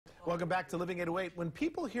Welcome back to Living 808. When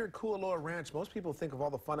people hear Kualoa Ranch, most people think of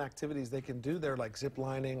all the fun activities they can do there, like zip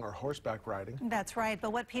lining or horseback riding. That's right,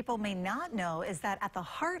 but what people may not know is that at the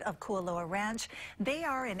heart of Kualoa Ranch, they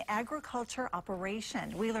are an agriculture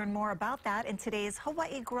operation. We learn more about that in today's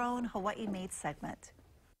Hawaii-grown, Hawaii-made segment.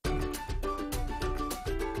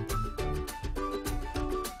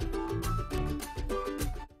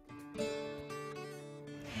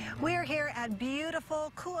 We're here at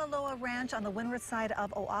beautiful Kualoa Ranch on the windward side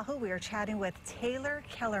of Oahu. We are chatting with Taylor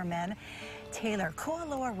Kellerman. Taylor,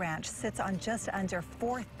 Kualoa Ranch sits on just under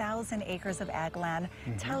 4,000 acres of ag land.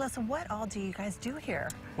 Tell us, what all do you guys do here?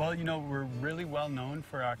 Well, you know, we're really well known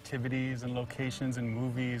for our activities and locations and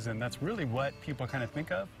movies, and that's really what people kind of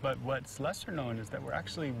think of. But what's lesser known is that we're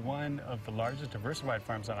actually one of the largest diversified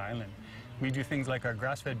farms on the island. We do things like our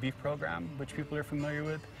grass-fed beef program, which people are familiar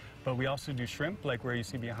with, but we also do shrimp, like where you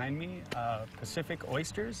see behind me, Pacific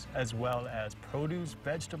oysters, as well as produce,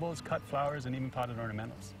 vegetables, cut flowers, and even potted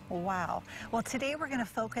ornamentals. Wow. Well, today we're going to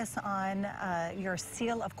focus on your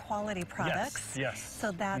seal of quality products. Yes.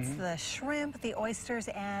 So that's the shrimp, the oysters,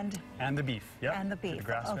 and the beef. Yep. And the beef. The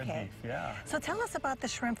grass-fed beef. Yeah. So tell us about the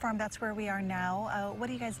shrimp farm. That's where we are now. What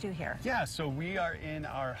do you guys do here? Yeah. So we are in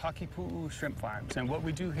our Hakipu'u shrimp farms, and what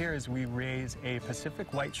we do here is we raise a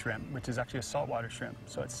Pacific white shrimp, which is actually a saltwater shrimp.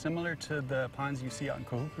 So it's similar to the ponds you see out in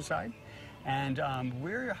Kahuku side. And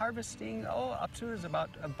we're harvesting, up to is about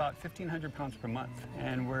 1,500 pounds per month.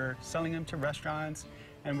 And we're selling them to restaurants,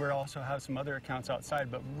 and we also have some other accounts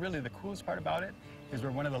outside. But really the coolest part about it is we're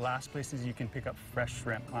one of the last places you can pick up fresh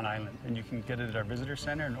shrimp on island. And you can get it at our visitor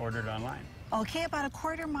center and order it online. Okay, about a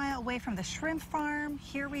quarter mile away from the shrimp farm,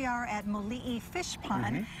 here we are at Moli'i Fish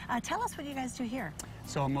Pond. Tell us what you guys do here.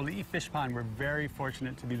 So Moli'i Fish Pond, we're very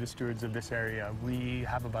fortunate to be the stewards of this area. We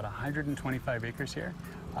have about 125 acres here.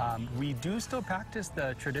 We do still practice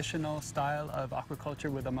the traditional style of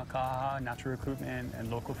aquaculture with the makaha, natural recruitment,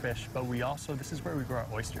 and local fish, but we also, this is where we grow our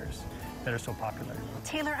oysters that are so popular.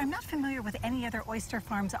 Taylor, I'm not familiar with any other oyster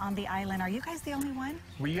farms on the island. Are you guys the only one?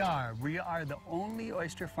 We are. We are the only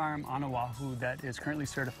oyster farm on Oahu that is currently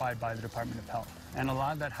certified by the Department of Health. And a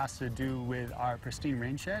lot of that has to do with our pristine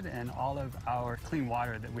rain shed and all of our clean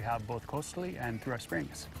water that we have both coastally and through our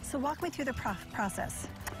springs. So walk me through the process.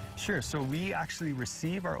 Sure. So we actually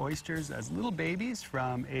receive our oysters as little babies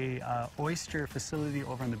from a oyster facility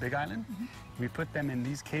over on the Big Island. We put them in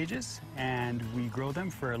these cages and we grow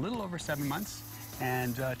them for a little over 7 months.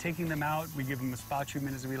 And taking them out, we give them a spa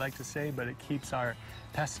treatment, as we like to say, but it keeps our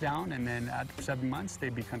pests down. And then at 7 months, they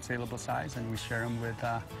become saleable size, and we share them with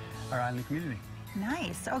our island community.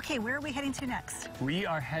 Nice. Okay, where are we heading to next? We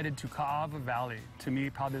are headed to Kualoa Valley. To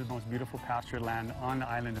me, probably the most beautiful pasture land on the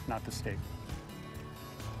island, if not the state.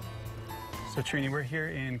 So Trini, we're here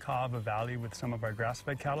in Kualoa Valley with some of our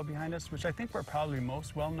grass-fed cattle behind us, which I think we're probably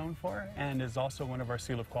most well known for, and is also one of our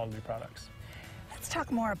seal of quality products. Let's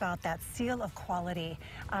talk more about that seal of quality.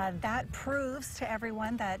 That proves to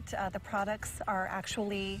everyone that the products are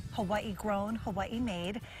actually Hawaii-grown,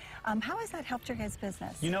 Hawaii-made. How has that helped your guys'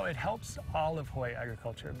 business? You know, it helps all of Hawaii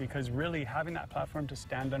agriculture, because really having that platform to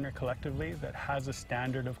stand under collectively that has a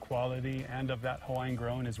standard of quality and of that Hawaiian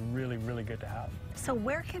grown is really, really good to have. So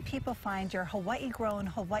where can people find your Hawaii-grown,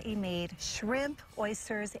 Hawaii-made shrimp,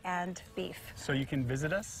 oysters, and beef? So you can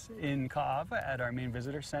visit us in Ka'ava at our main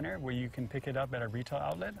visitor center, where you can pick it up at our retail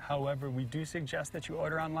outlet. However, we do suggest that you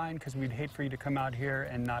order online, because we'd hate for you to come out here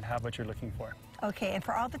and not have what you're looking for. Okay, and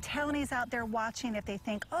for all the townies out there watching, if they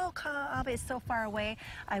think, oh, Ka'ava is so far away,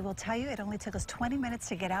 I will tell you it only took us 20 minutes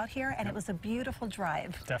to get out here, and it was a beautiful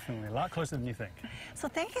drive. Definitely, a lot closer than you think. So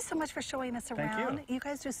thank you so much for showing us around. Thank you. You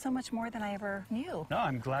guys do so much more than I ever knew. No,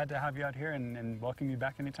 I'm glad to have you out here and welcome you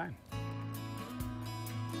back anytime.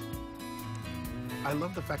 I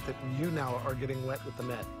love the fact that you now are getting wet with the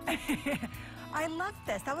net. I love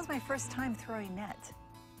this. That was my first time throwing net.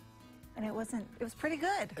 And it was pretty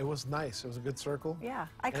good. It was nice. It was a good circle. Yeah,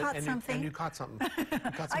 I caught something. You caught something. You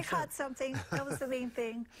caught some I caught something. That was the main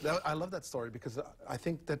thing. I love that story, because I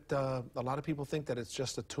think that a lot of people think that it's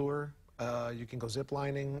just a tour. You can go zip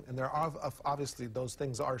lining, and there are obviously those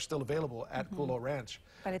things are still available at Kualoa Ranch.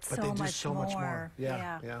 But it's they do so much more.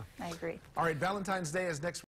 Yeah, I agree. All right, Valentine's Day is next week.